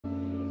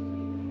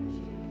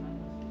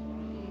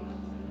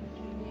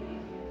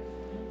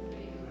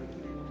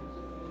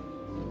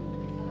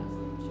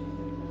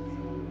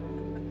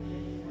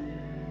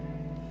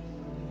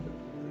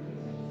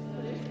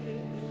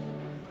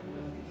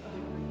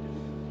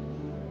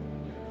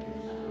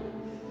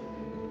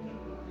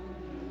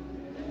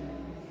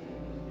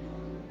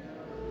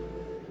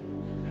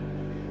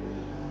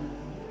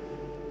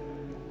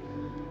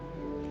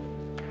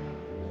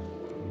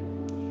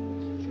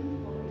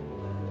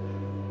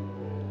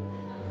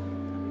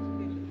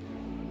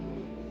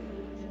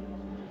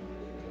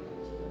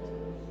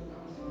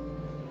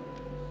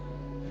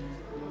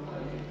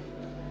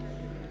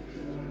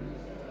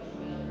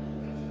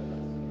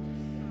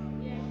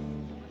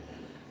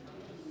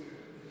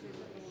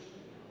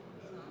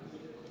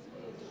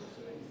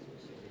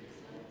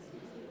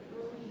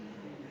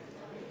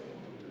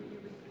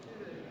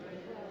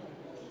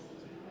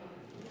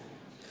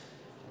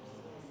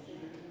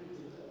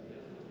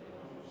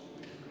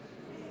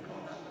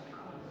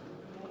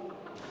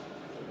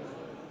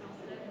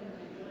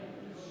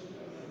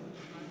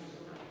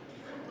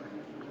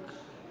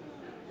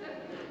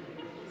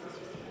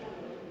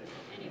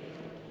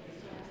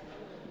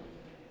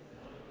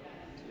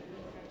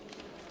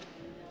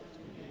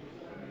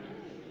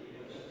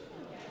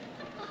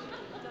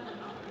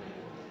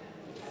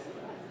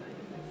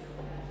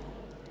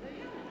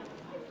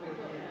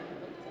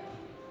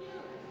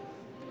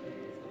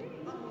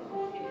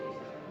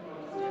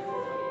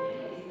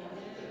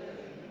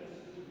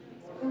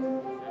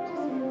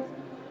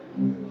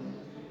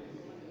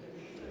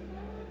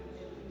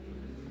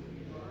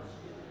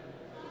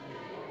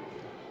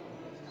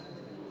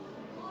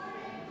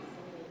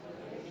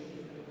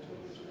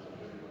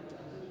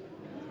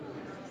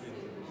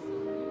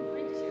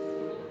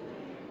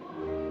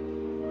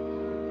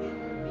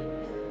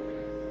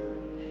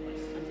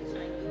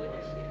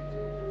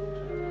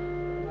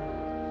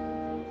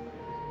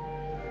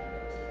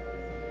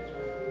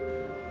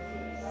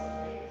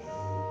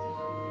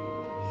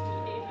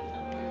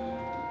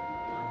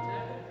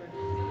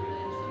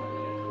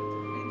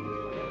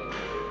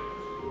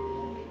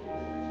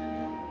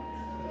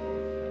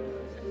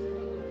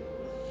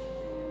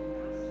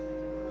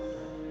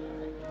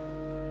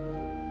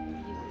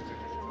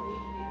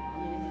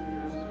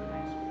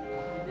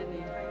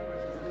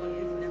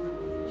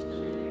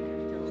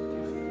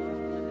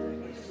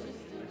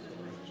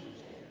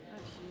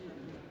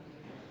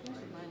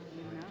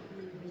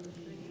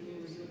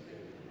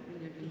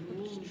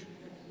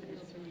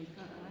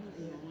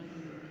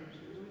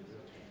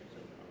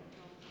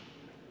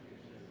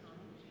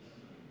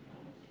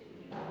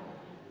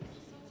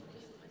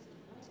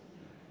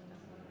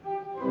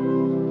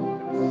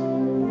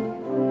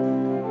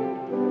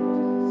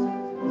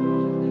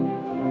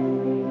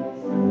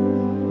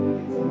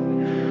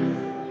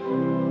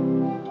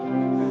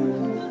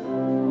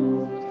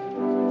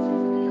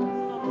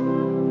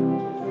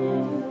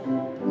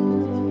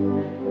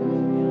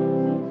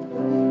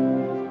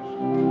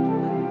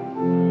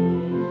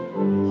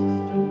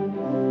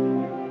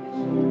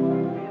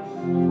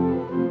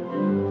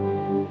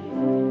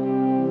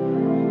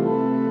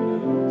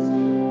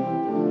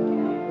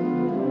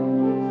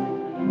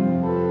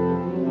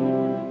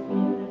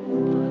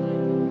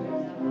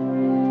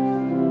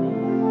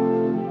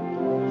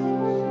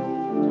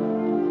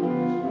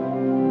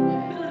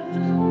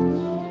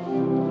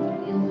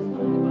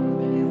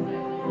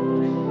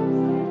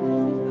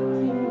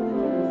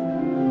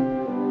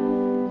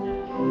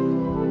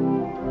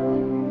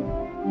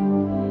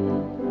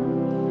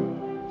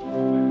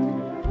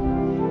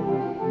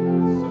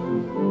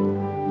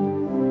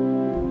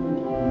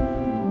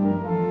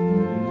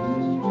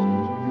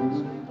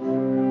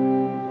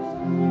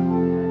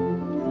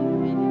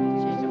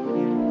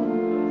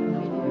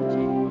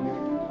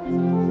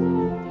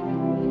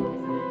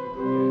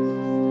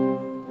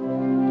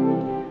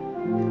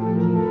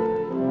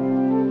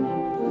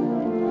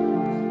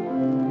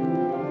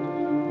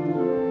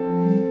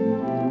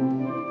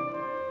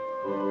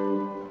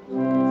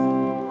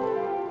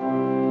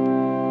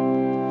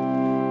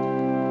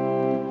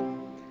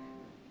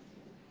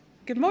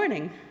Good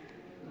morning.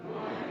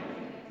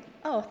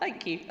 Oh,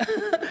 thank you.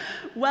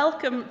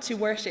 Welcome to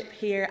worship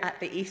here at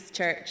the East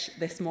Church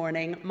this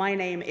morning. My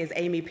name is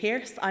Amy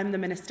Pearce. I'm the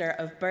minister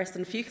of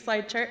Burson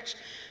Fuchside Church,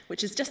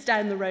 which is just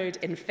down the road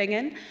in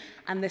Fingen.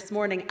 And this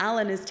morning,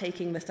 Alan is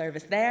taking the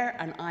service there,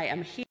 and I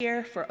am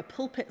here for a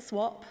pulpit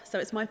swap. So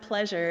it's my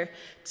pleasure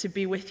to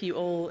be with you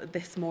all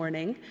this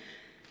morning.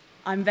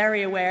 I'm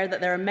very aware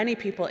that there are many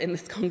people in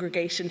this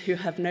congregation who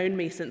have known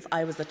me since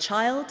I was a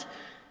child.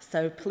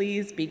 So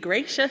please be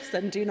gracious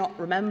and do not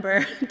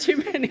remember too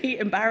many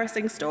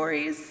embarrassing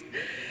stories.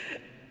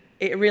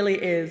 It really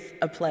is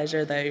a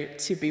pleasure, though,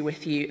 to be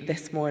with you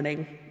this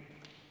morning.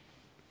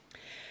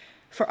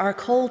 For our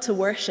call to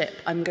worship,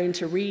 I'm going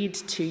to read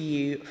to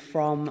you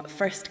from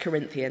 1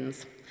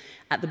 Corinthians.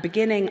 At the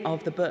beginning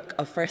of the book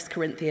of 1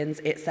 Corinthians,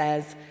 it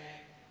says,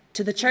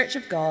 "To the church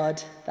of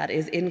God that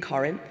is in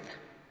Corinth,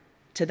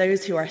 to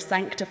those who are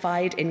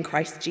sanctified in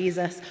Christ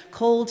Jesus,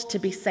 called to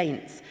be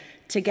saints,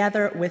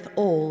 together with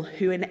all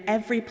who in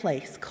every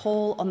place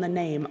call on the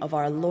name of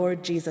our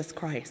Lord Jesus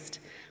Christ,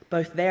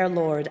 both their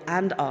Lord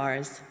and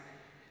ours,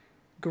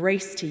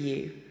 grace to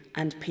you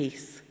and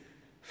peace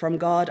from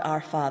God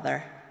our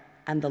Father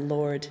and the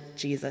Lord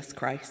Jesus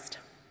Christ."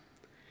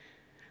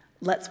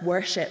 Let's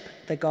worship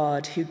the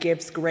God who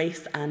gives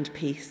grace and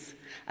peace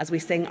as we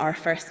sing our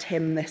first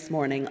hymn this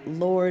morning,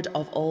 Lord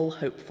of All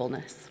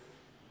Hopefulness.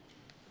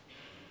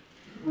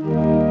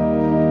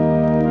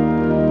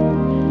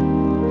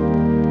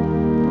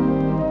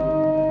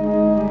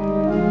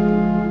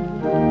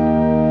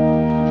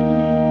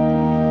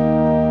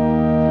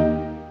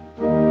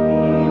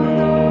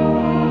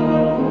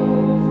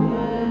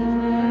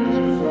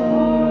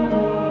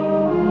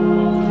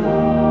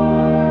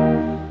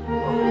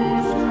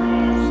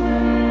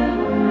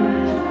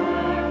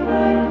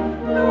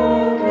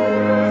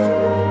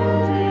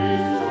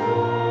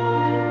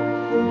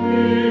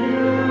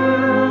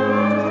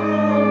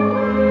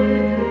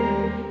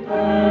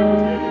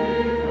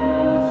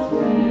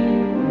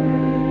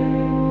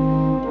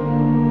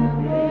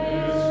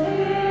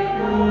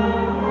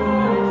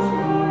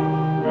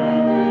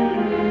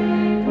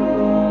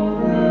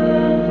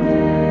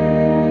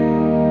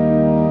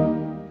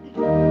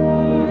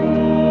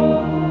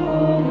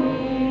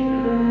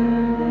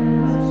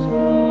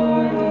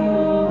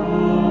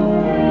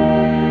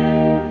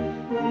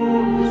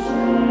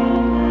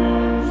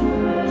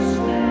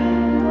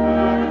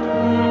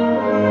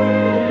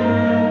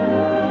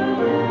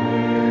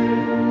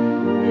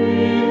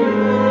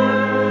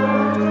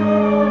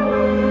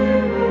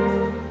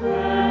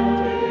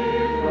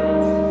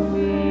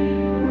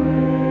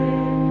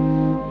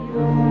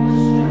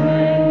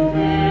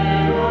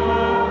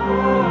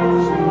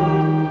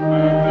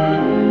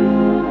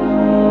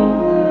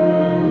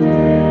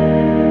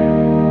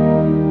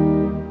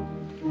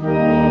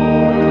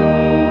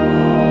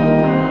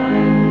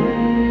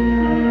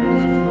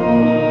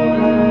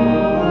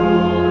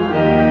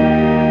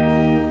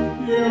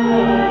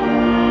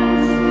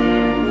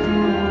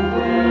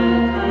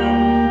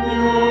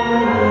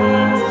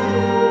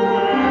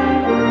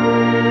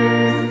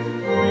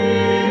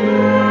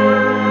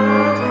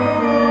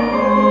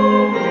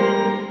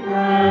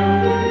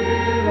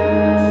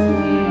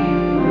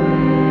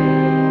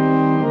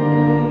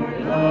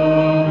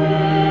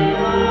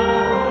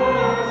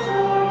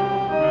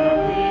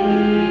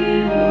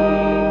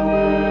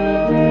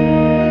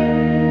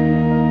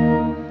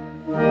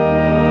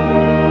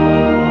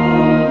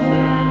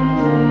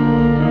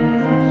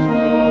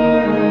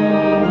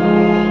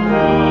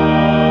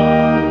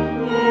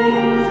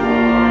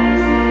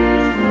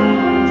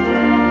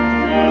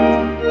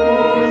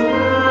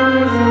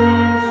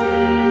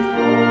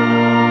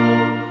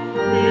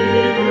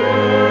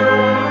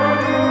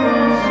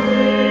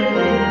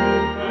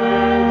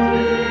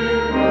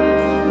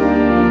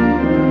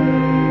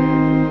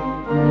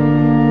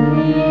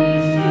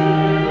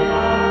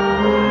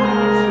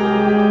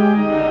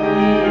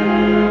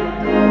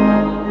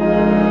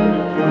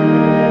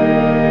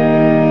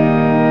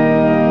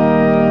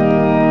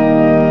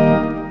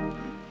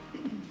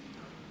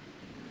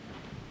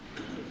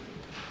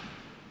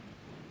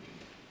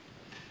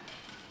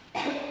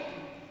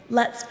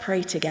 Let's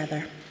pray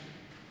together.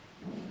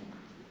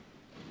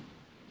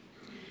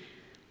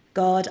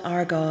 God,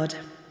 our God,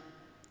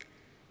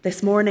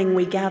 this morning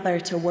we gather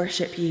to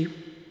worship you.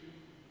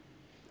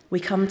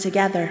 We come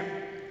together,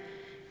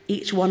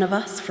 each one of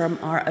us from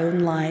our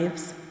own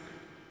lives,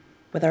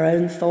 with our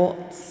own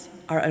thoughts,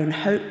 our own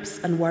hopes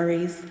and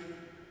worries.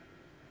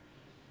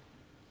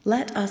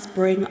 Let us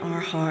bring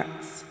our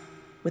hearts,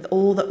 with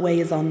all that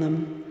weighs on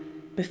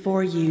them,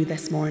 before you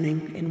this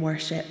morning in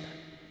worship.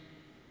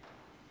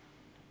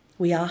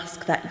 We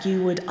ask that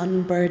you would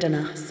unburden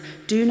us.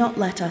 Do not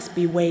let us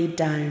be weighed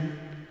down,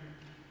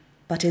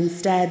 but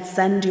instead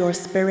send your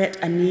Spirit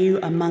anew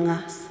among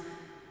us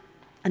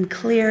and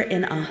clear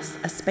in us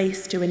a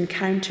space to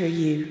encounter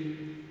you,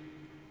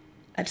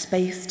 a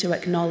space to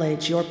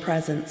acknowledge your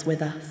presence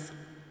with us.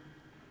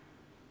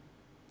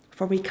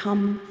 For we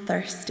come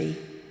thirsty,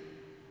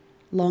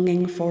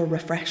 longing for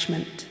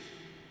refreshment,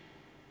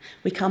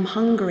 We come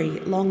hungry,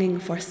 longing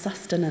for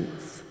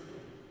sustenance.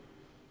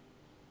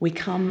 We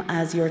come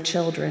as your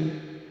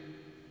children,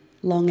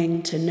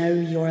 longing to know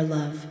your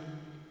love.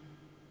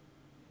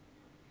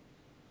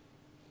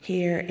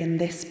 Here in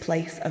this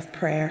place of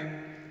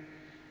prayer,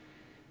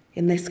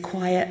 in this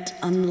quiet,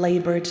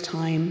 unlabored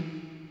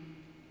time,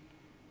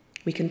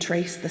 we can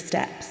trace the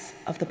steps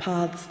of the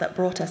paths that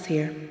brought us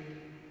here.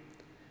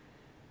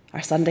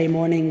 Our Sunday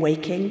morning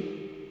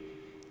waking,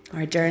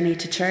 our journey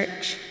to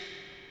church,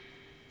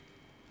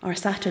 our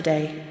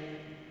Saturday,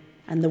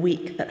 and the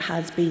week that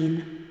has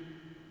been.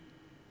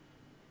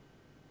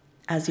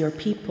 As your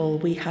people,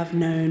 we have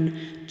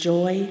known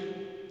joy,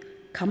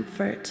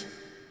 comfort,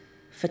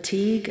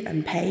 fatigue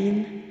and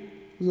pain,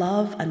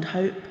 love and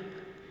hope,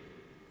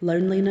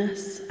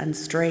 loneliness and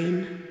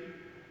strain.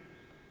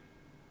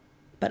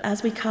 But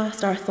as we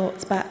cast our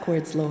thoughts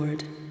backwards,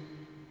 Lord,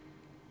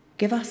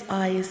 give us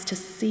eyes to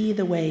see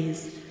the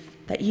ways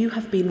that you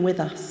have been with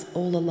us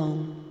all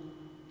along.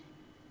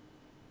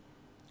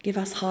 Give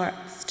us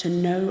hearts to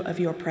know of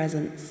your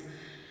presence,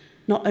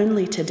 not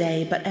only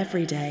today, but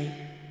every day,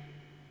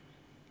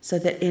 so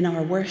that in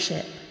our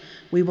worship,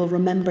 we will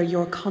remember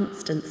your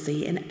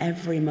constancy in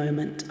every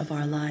moment of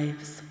our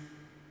lives.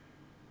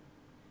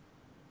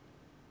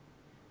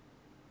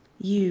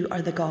 You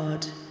are the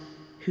God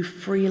who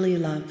freely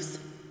loves.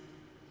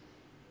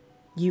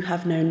 You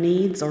have no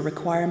needs or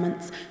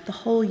requirements. The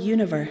whole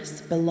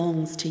universe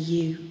belongs to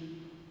you.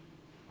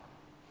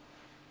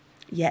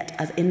 Yet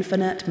as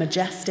infinite,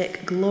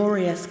 majestic,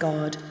 glorious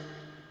God,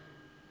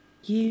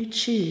 you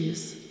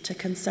choose to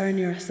concern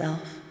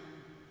yourself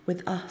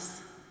with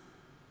us.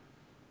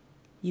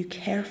 You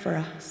care for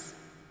us.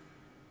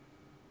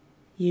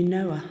 You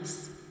know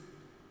us.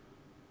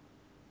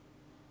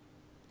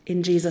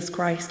 In Jesus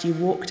Christ, you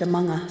walked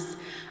among us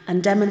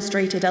and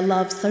demonstrated a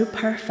love so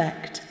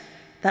perfect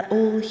that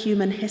all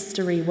human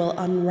history will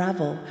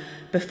unravel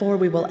before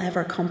we will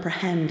ever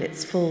comprehend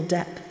its full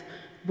depth,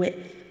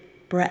 width,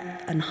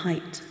 breadth, and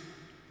height.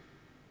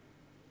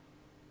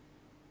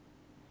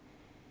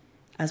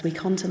 As we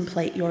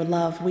contemplate your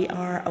love, we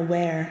are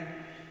aware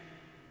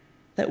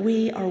that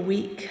we are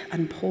weak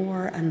and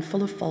poor and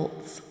full of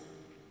faults.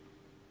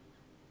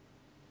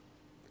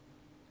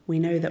 We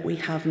know that we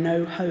have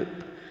no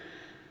hope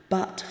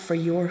but for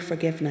your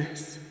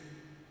forgiveness,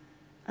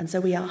 and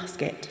so we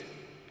ask it.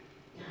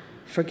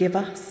 Forgive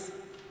us,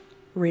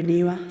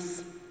 renew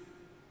us,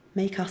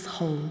 make us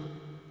whole.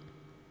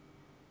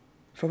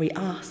 For we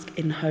ask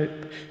in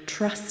hope,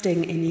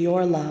 trusting in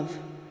your love,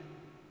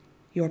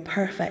 your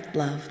perfect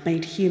love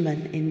made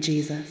human in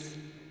Jesus.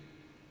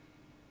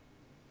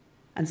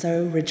 And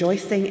so,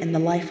 rejoicing in the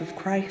life of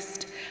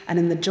Christ and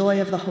in the joy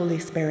of the Holy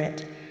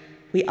Spirit,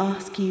 we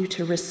ask you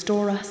to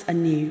restore us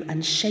anew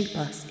and shape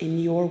us in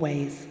your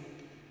ways.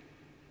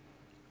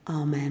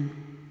 Amen.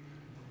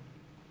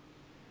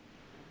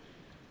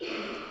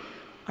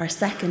 Our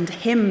second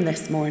hymn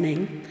this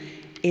morning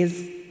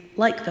is,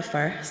 like the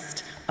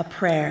first, a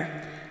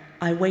prayer.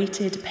 I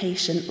waited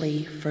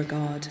patiently for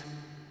God.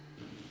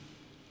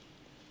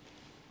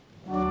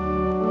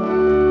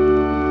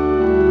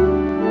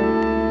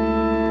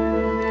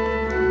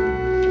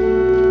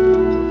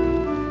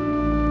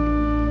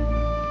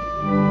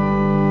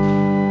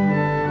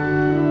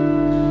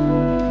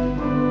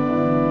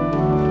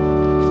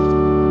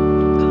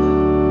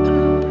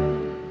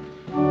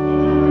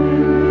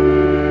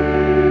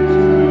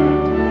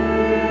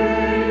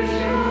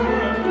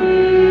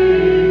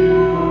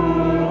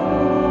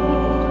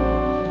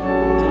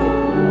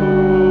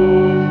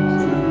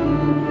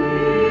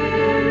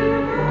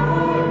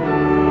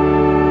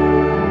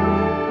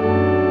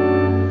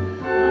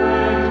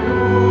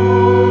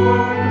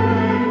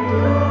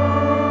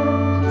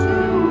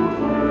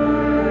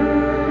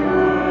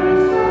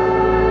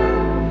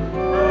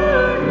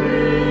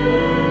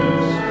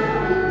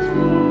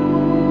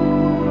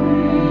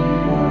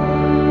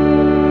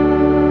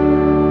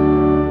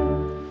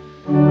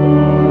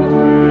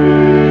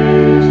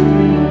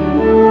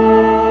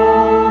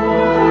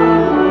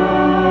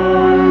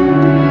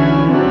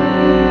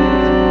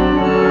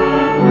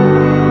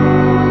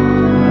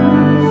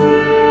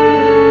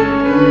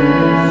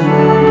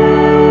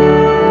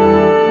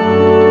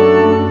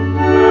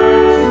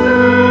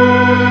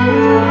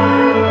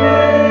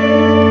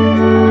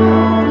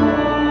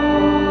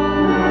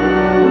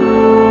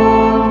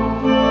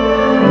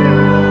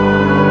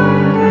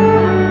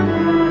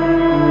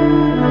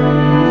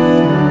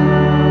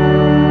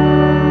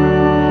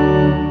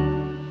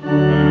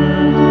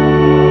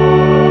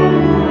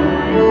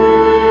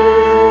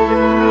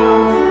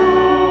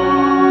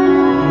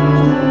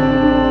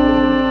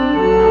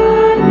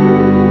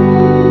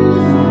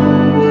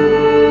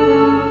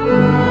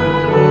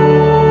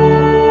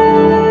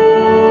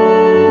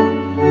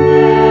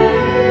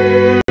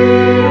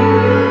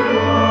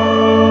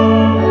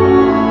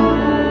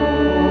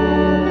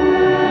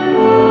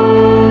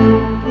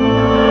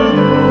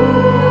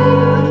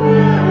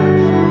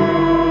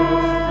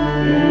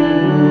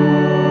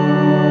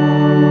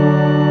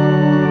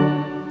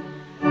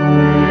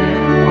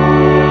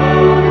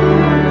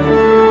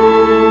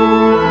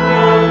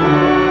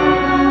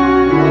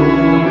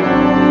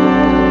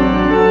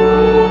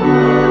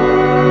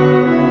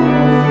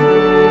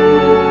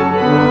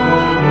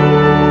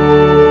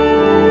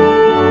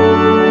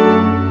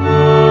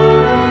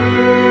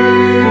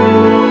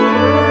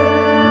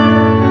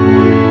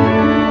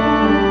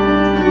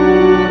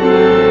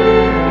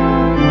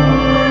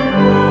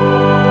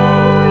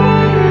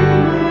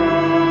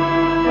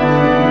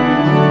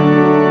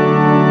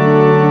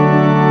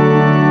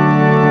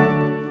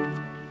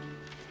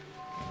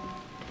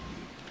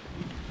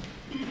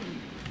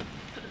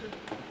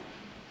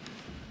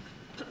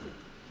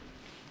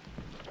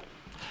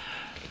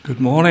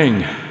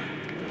 morning.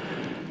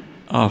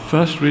 Our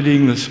first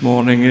reading this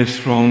morning is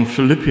from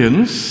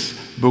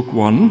Philippians, book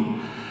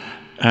 1,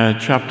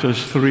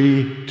 chapters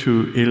 3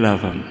 to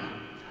 11.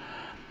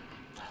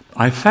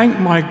 I thank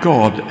my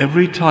God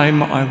every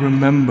time I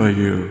remember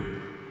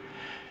you.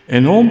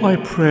 In all my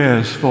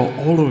prayers for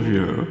all of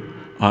you,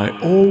 I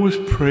always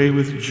pray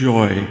with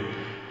joy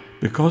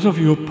because of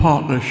your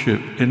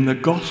partnership in the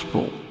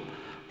gospel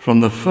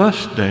from the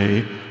first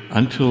day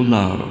until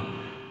now,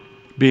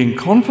 being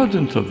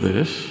confident of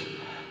this,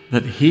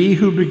 that he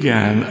who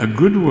began a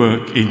good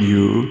work in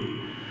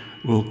you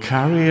will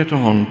carry it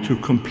on to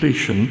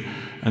completion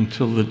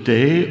until the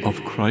day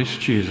of Christ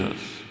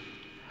Jesus.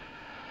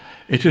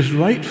 It is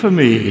right for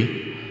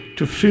me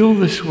to feel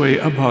this way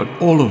about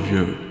all of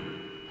you,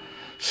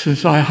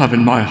 since I have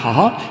in my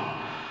heart,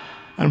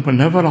 and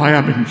whenever I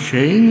am in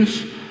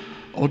chains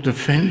or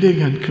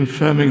defending and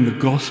confirming the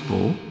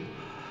gospel,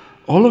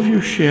 all of you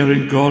share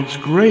in God's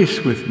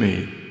grace with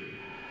me.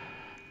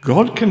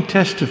 God can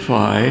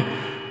testify,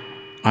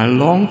 I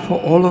long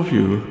for all of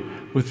you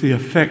with the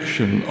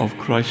affection of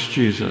Christ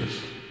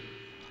Jesus.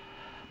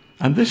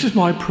 And this is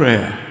my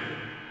prayer,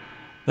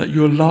 that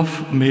your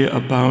love may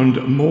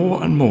abound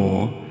more and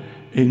more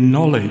in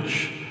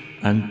knowledge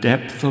and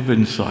depth of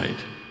insight,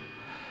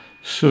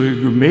 so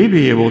you may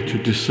be able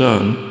to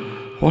discern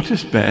what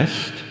is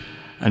best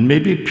and may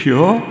be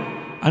pure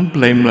and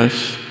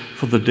blameless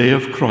for the day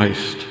of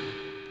Christ,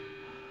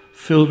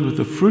 filled with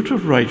the fruit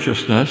of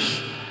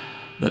righteousness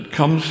that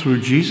comes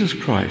through Jesus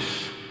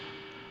Christ,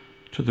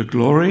 to the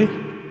glory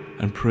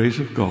and praise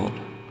of God.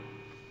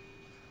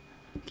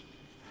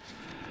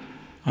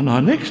 And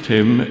our next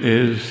hymn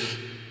is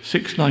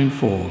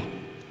 694,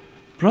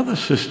 Brother,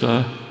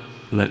 Sister,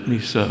 Let Me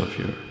Serve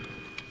You.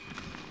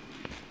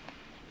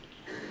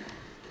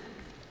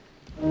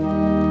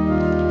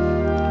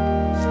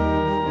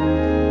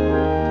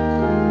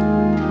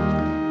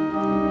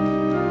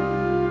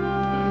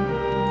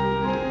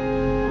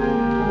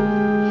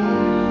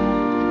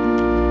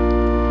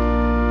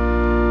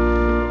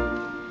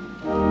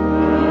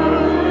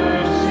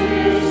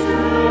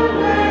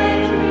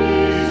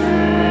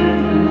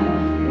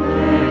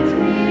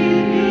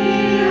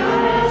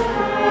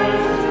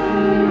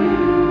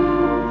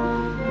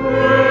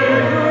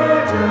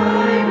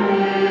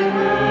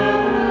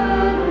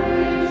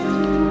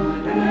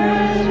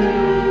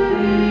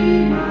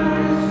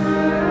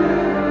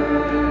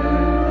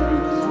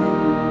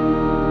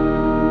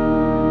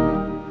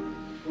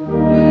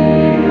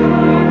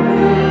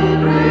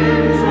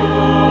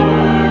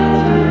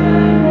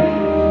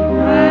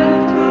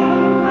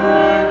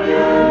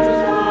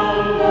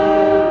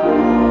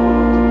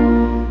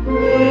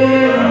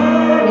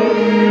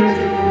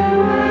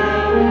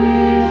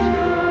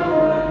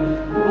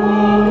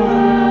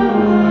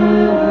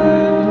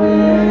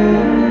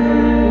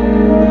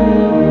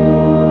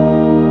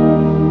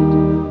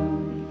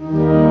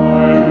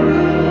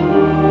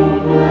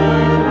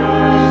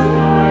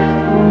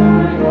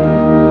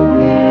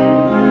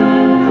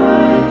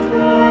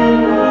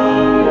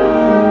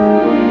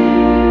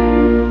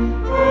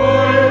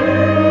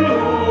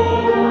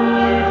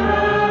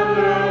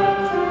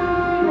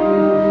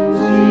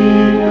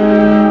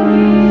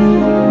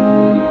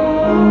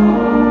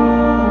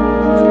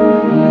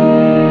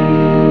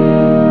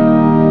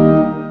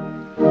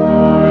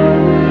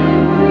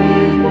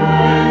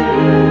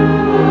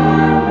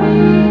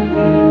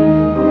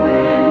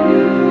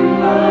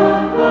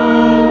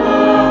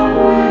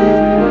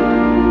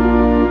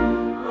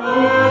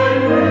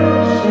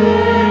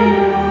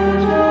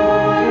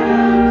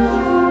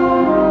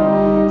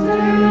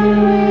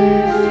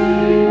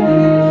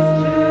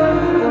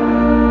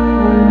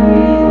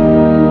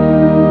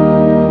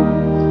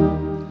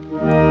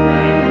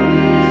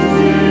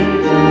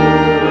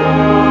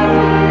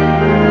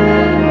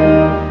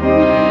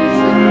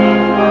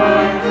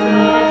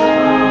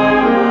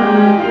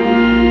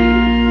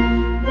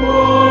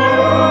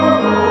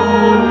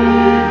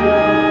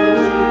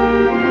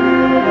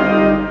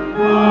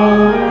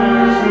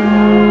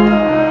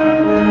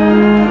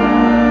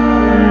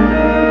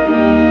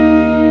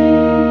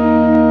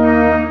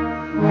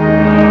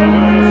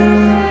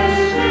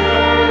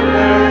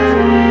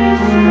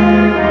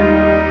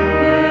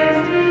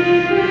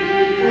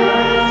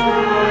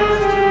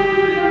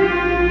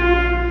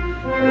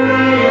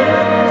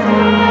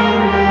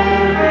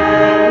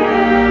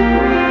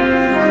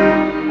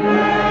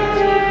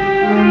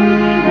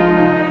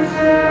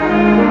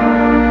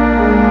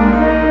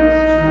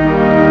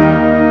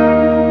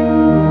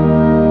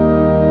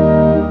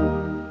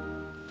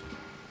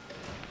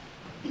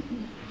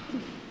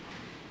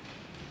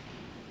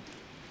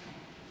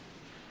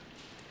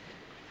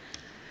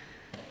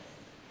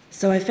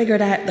 So I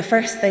figured out the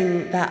first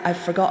thing that I've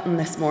forgotten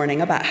this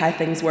morning about how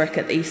things work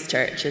at the East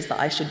Church is that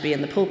I should be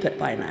in the pulpit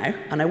by now,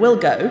 and I will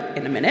go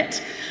in a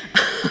minute.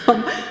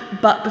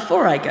 But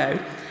before I go,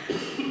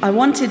 I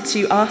wanted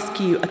to ask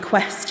you a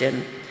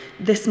question.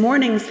 This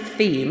morning's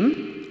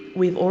theme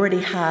we've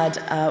already had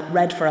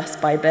read for us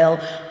by Bill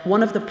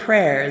one of the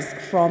prayers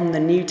from the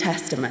New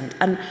Testament.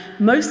 And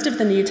most of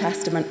the New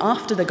Testament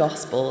after the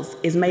Gospels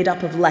is made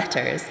up of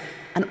letters,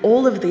 and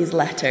all of these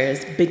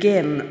letters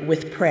begin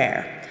with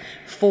prayer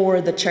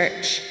for the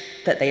church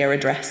that they are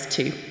addressed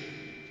to.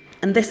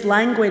 And this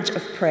language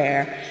of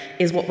prayer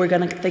is what we're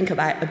going to think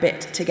about a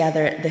bit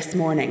together this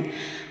morning.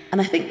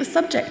 And I think the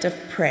subject of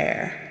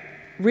prayer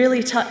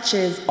really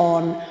touches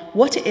on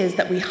what it is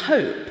that we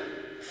hope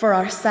for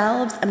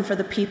ourselves and for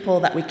the people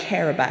that we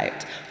care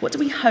about. What do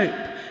we hope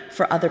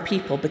for other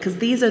people? Because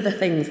these are the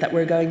things that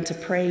we're going to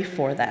pray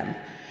for them.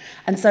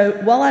 And so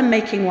while I'm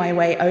making my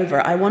way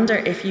over, I wonder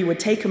if you would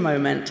take a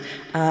moment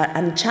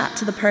and chat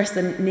to the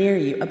person near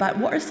you about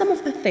what are some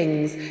of the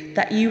things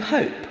that you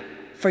hope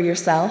for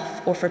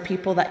yourself or for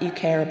people that you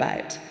care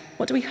about.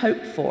 What do we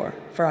hope for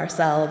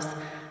ourselves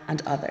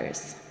and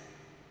others?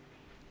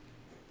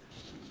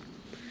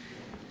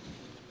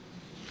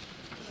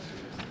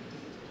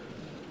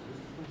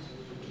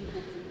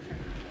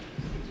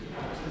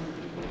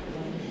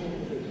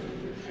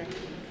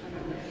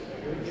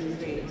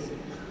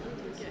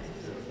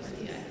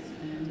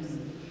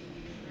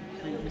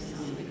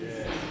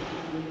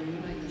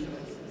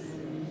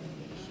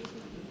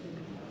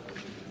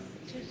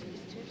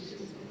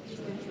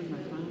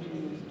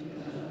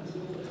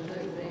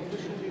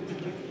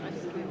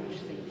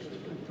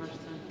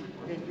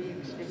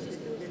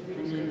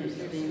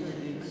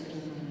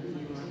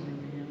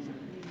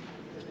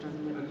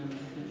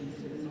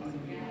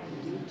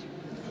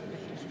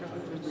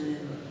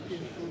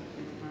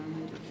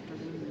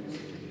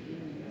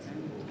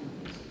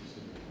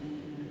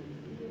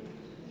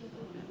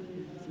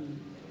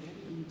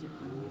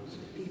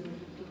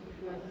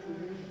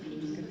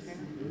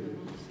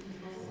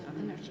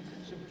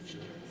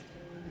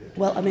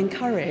 Well, I'm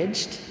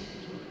encouraged.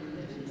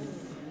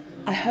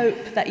 I hope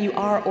that you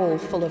are all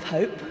full of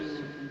hope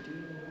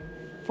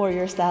for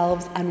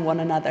yourselves and one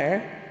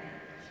another.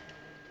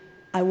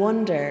 I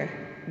wonder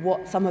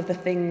what some of the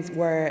things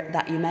were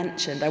that you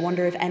mentioned. I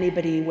wonder if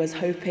anybody was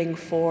hoping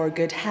for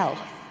good health.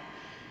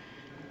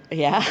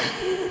 Yeah,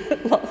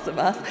 lots of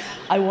us.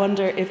 I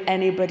wonder if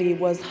anybody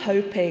was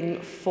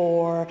hoping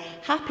for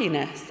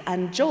happiness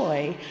and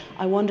joy.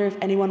 I wonder if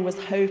anyone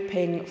was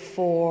hoping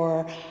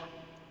for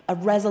a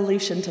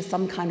resolution to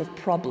some kind of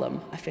problem.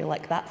 I feel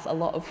like that's a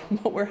lot of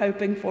what we're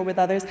hoping for with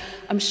others.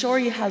 I'm sure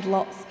you had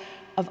lots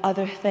of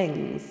other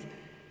things.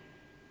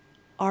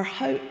 Our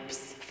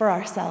hopes for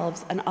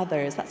ourselves and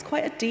others, that's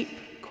quite a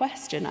deep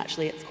question,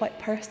 actually. It's quite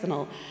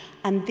personal.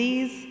 And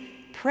these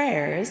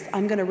prayers,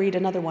 I'm going to read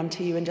another one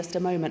to you in just a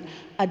moment,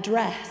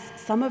 address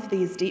some of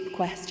these deep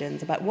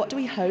questions about what do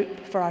we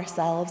hope for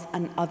ourselves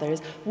and others?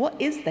 What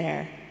is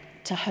there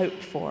to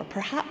hope for?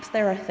 Perhaps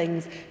there are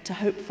things to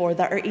hope for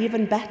that are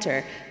even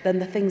better than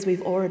the things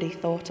we've already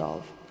thought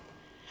of.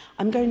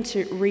 I'm going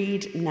to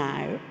read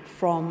now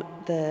from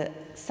the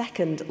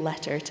second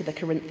letter to the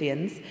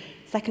Corinthians,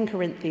 2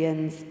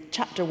 Corinthians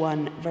chapter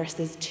 1,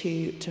 verses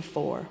 2 to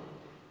 4.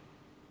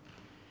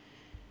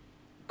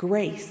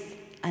 Grace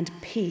and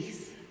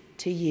peace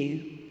to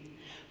you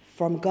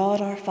from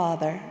God our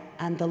Father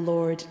and the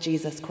Lord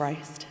Jesus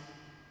Christ.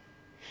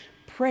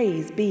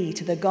 Praise be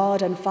to the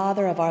God and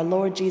Father of our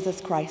Lord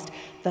Jesus Christ,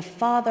 the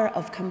Father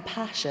of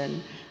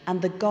compassion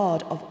and the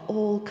God of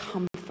all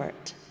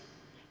comfort,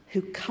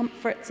 who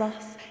comforts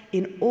us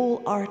in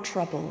all our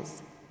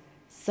troubles,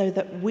 so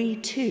that we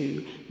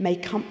too may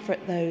comfort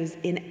those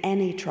in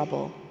any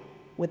trouble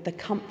with the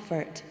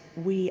comfort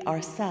we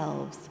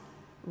ourselves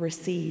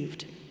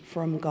received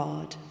from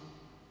God.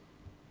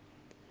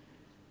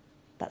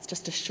 That's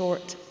just a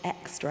short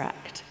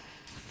extract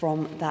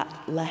from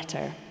that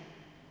letter.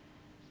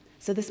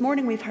 So this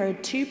morning we've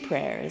heard two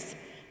prayers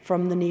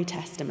from the New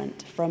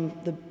Testament, from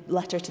the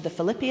letter to the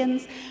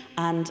Philippians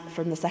and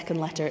from the second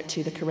letter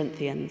to the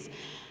Corinthians.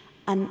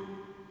 And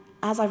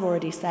as I've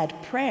already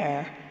said,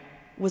 prayer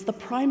was the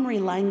primary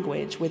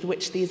language with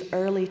which these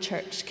early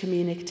church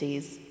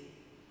communities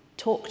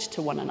talked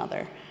to one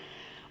another.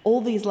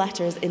 All these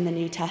letters in the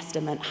New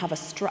Testament have a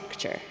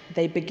structure.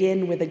 They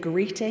begin with a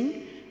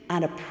greeting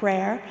and a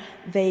prayer.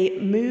 They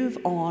move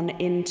on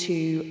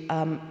into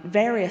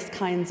various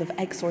kinds of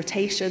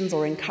exhortations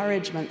or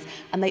encouragements,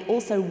 and they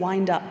also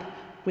wind up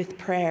with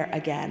prayer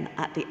again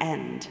at the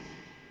end.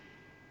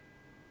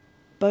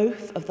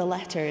 Both of the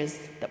letters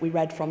that we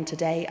read from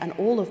today and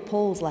all of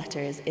Paul's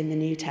letters in the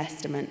New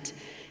Testament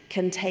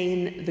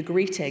contain the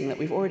greeting that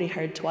we've already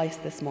heard twice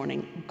this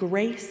morning: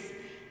 grace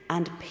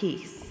and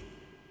peace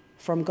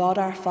from God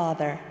our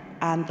Father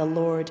and the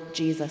Lord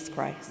Jesus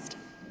Christ.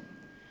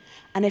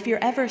 And if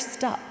you're ever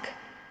stuck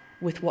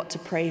with what to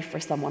pray for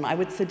someone, I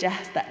would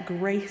suggest that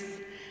grace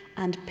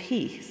and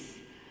peace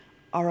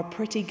are a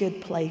pretty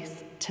good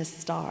place to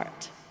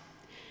start.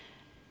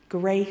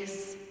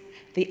 Grace,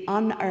 the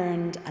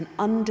unearned and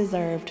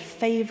undeserved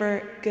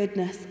favor,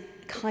 goodness,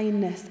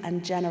 kindness,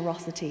 and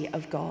generosity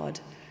of God.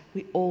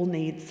 We all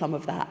need some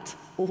of that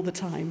all the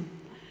time.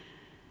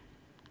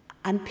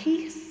 And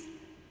peace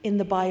in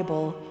the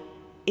Bible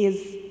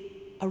is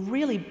a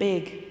really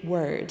big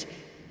word.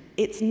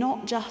 It's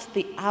not just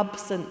the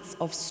absence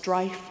of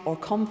strife or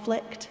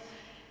conflict.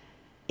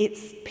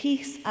 It's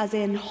peace as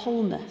in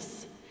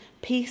wholeness,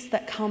 peace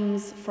that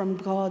comes from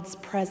God's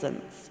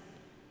presence.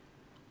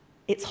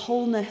 It's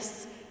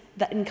wholeness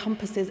that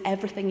encompasses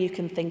everything you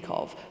can think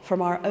of,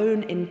 from our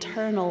own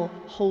internal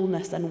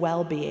wholeness and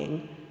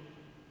well-being,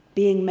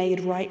 being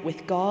made right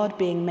with God,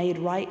 being made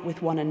right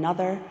with one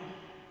another,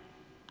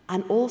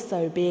 and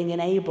also being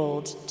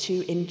enabled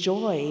to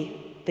enjoy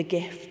the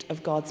gift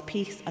of God's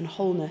peace and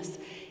wholeness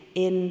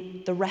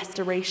in the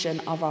restoration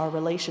of our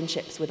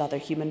relationships with other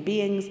human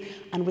beings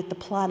and with the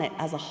planet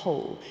as a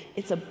whole.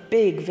 It's a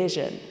big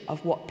vision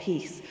of what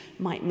peace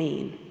might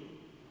mean.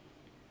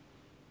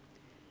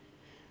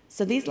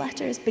 So these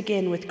letters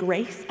begin with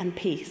grace and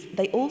peace.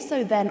 They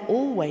also then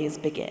always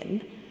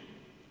begin,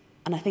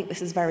 and I think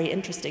this is very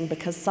interesting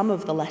because some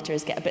of the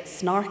letters get a bit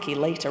snarky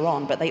later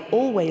on, but they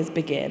always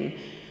begin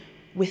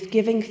with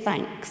giving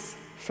thanks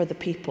for the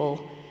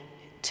people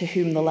to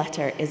whom the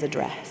letter is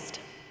addressed.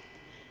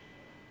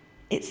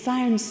 It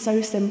sounds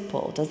so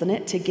simple, doesn't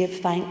it, to give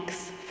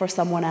thanks for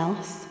someone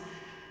else?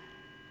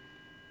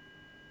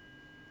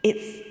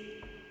 It's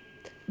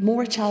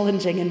more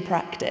challenging in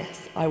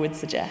practice, I would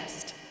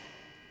suggest.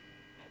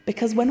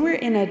 Because when we're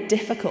in a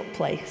difficult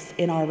place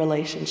in our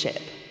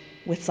relationship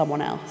with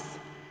someone else,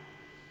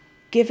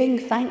 giving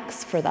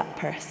thanks for that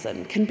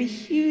person can be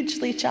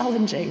hugely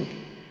challenging.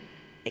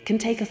 It can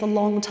take us a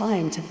long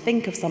time to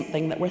think of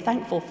something that we're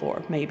thankful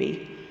for,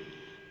 maybe.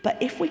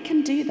 But if we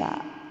can do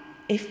that,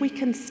 if we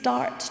can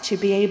start to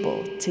be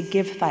able to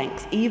give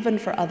thanks, even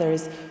for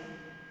others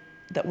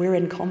that we're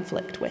in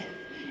conflict with,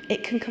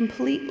 it can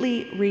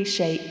completely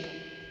reshape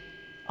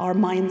our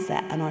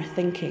mindset and our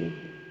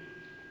thinking.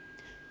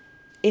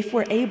 If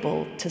we're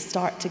able to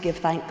start to give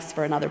thanks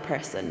for another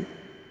person,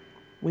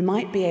 we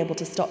might be able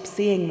to stop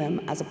seeing them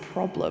as a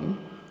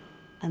problem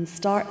and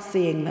start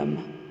seeing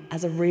them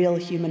as a real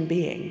human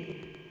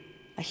being,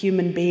 a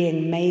human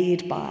being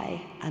made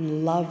by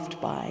and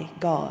loved by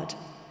God,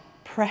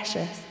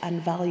 precious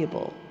and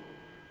valuable.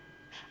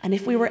 And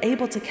if we were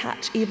able to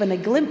catch even a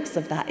glimpse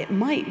of that, it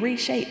might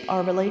reshape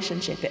our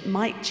relationship. It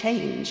might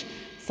change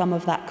some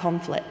of that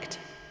conflict.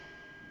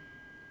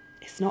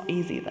 It's not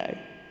easy, though.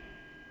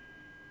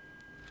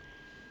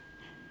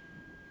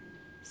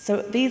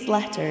 So these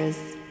letters,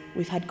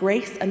 we've had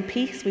grace and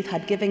peace, we've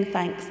had giving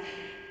thanks.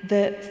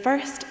 The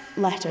first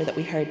letter that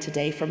we heard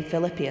today from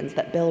Philippians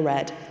that Bill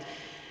read,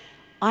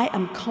 I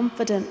am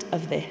confident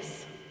of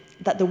this,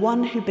 that the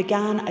one who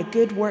began a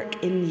good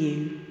work in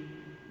you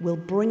will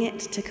bring it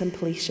to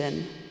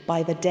completion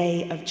by the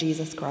day of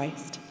Jesus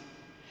Christ.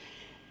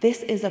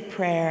 This is a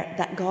prayer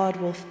that God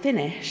will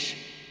finish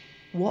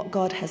what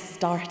God has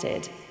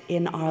started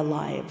in our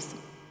lives.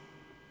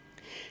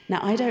 Now,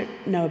 I don't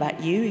know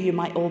about you, you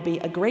might all be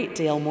a great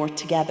deal more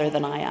together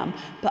than I am,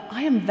 but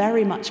I am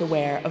very much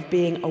aware of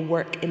being a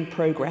work in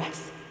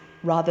progress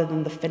rather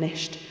than the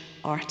finished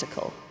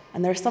article.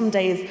 And there are some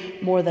days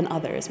more than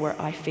others where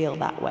I feel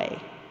that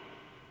way.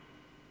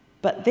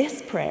 But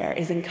this prayer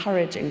is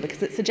encouraging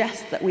because it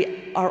suggests that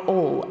we are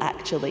all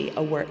actually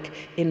a work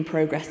in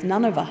progress.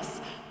 None of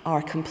us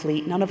are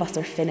complete, none of us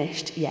are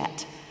finished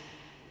yet.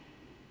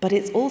 But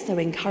it's also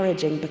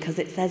encouraging because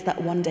it says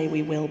that one day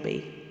we will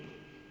be.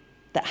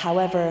 That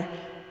however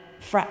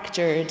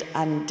fractured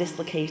and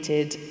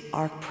dislocated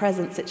our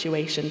present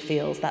situation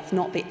feels, that's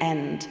not the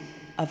end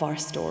of our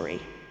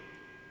story.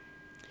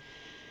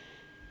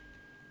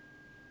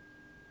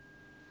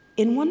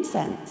 In one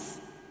sense,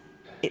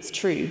 it's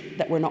true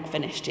that we're not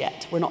finished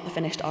yet. We're not the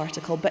finished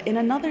article. But in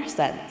another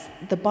sense,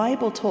 the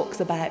Bible talks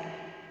about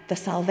the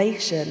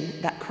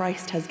salvation that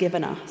Christ has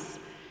given us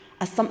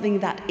as something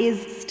that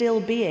is still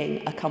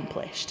being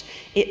accomplished.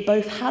 It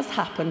both has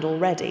happened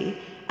already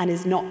and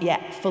is not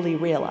yet fully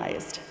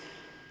realized.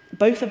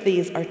 Both of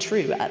these are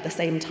true at the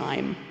same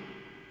time.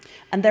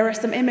 And there are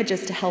some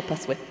images to help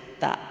us with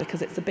that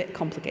because it's a bit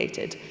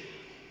complicated.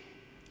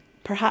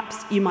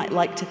 Perhaps you might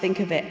like to think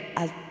of it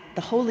as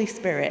the Holy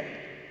Spirit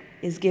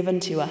is given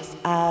to us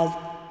as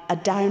a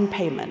down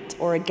payment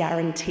or a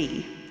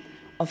guarantee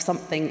of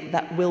something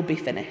that will be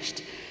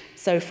finished.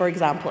 So, for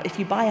example, if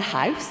you buy a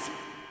house,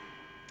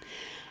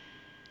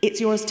 it's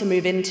yours to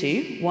move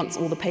into once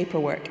all the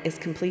paperwork is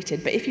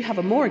completed. But if you have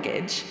a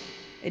mortgage,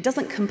 it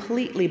doesn't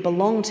completely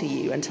belong to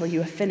you until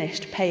you have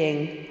finished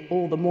paying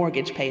all the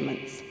mortgage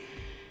payments,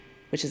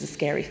 which is a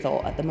scary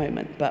thought at the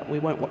moment, but we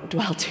won't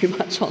dwell too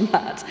much on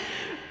that.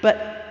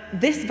 But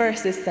this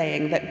verse is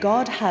saying that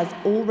God has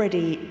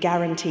already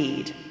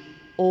guaranteed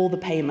all the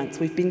payments.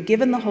 We've been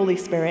given the Holy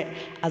Spirit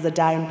as a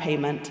down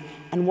payment,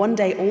 and one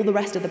day all the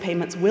rest of the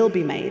payments will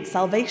be made.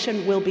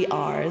 Salvation will be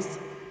ours,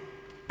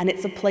 and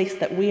it's a place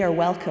that we are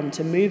welcome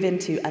to move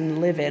into and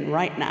live in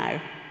right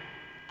now.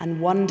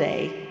 And one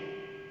day,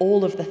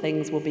 all of the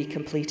things will be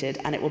completed,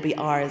 and it will be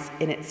ours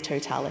in its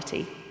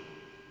totality.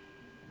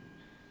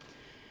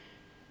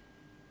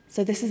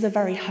 So this is a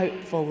very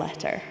hopeful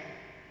letter.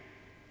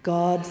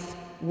 God's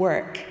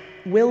work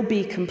will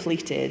be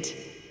completed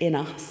in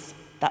us.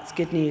 That's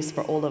good news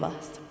for all of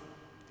us.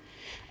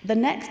 The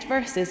next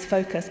verses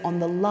focus on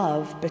the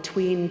love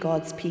between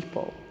God's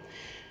people.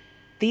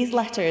 These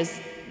letters,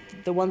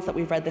 the ones that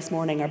we've read this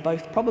morning, are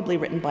both probably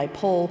written by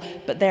Paul,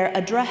 but they're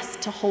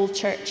addressed to whole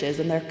churches,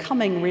 and they're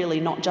coming really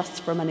not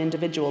just from an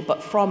individual,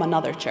 but from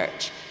another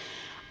church.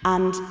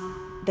 And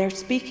they're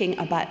speaking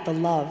about the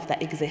love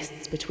that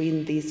exists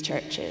between these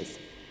churches.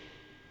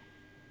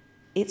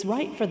 It's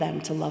right for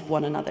them to love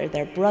one another.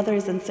 They're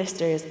brothers and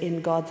sisters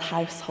in God's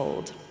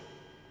household.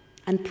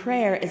 And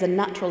prayer is a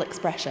natural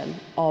expression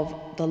of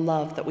the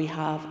love that we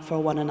have for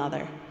one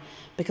another,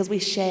 because we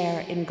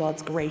share in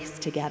God's grace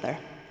together.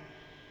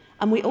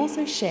 And we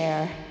also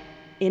share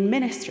in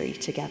ministry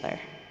together.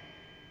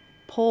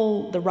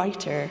 Paul, the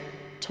writer,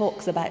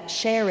 talks about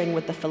sharing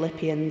with the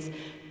Philippians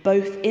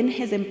both in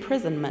his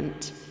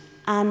imprisonment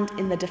and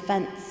in the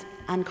defense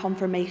and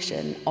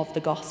confirmation of the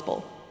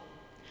gospel.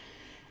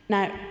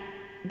 Now,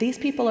 these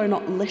people are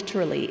not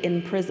literally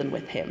in prison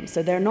with him,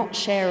 so they're not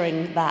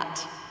sharing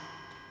that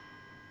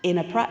in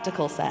a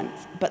practical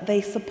sense, but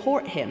they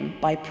support him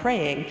by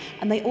praying,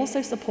 and they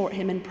also support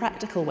him in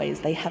practical ways.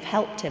 They have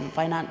helped him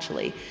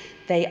financially.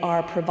 They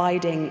are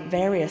providing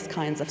various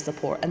kinds of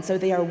support, and so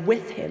they are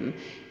with him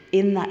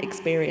in that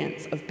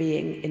experience of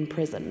being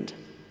imprisoned.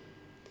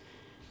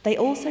 They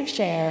also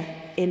share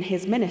in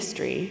his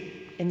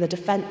ministry in the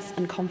defense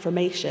and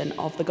confirmation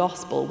of the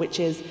gospel, which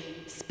is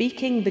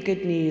speaking the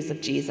good news of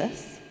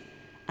Jesus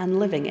and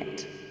living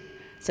it.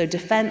 So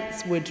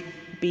defense would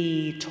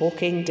be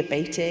talking,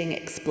 debating,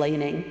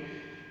 explaining,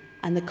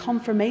 and the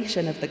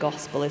confirmation of the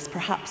gospel is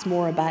perhaps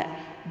more about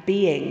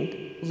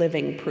being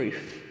living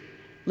proof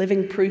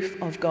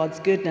of God's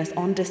goodness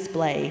on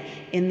display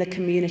in the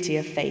community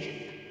of faith.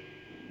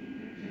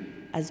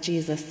 As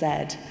Jesus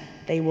said,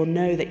 they will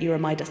know that you are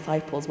my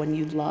disciples when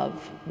you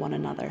love one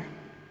another.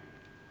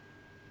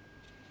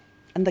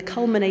 And the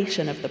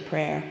culmination of the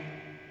prayer,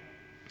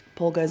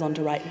 Paul goes on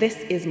to write, "This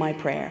is my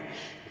prayer,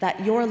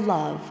 that your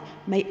love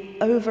may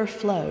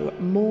overflow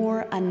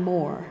more and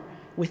more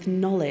with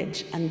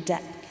knowledge and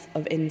depth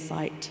of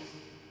insight."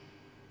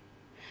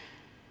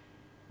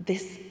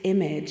 This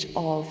image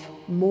of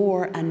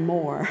more and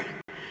more,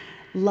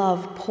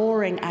 love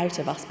pouring out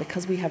of us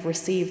because we have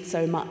received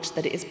so much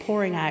that it is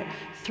pouring out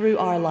through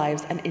our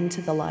lives and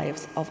into the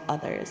lives of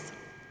others.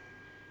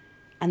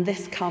 And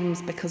this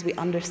comes because we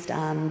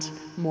understand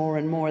more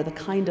and more the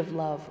kind of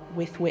love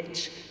with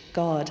which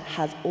God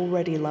has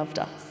already loved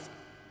us.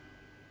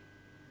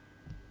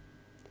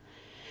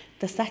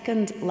 The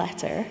second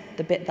letter,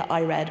 the bit that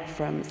I read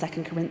from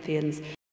 2 Corinthians,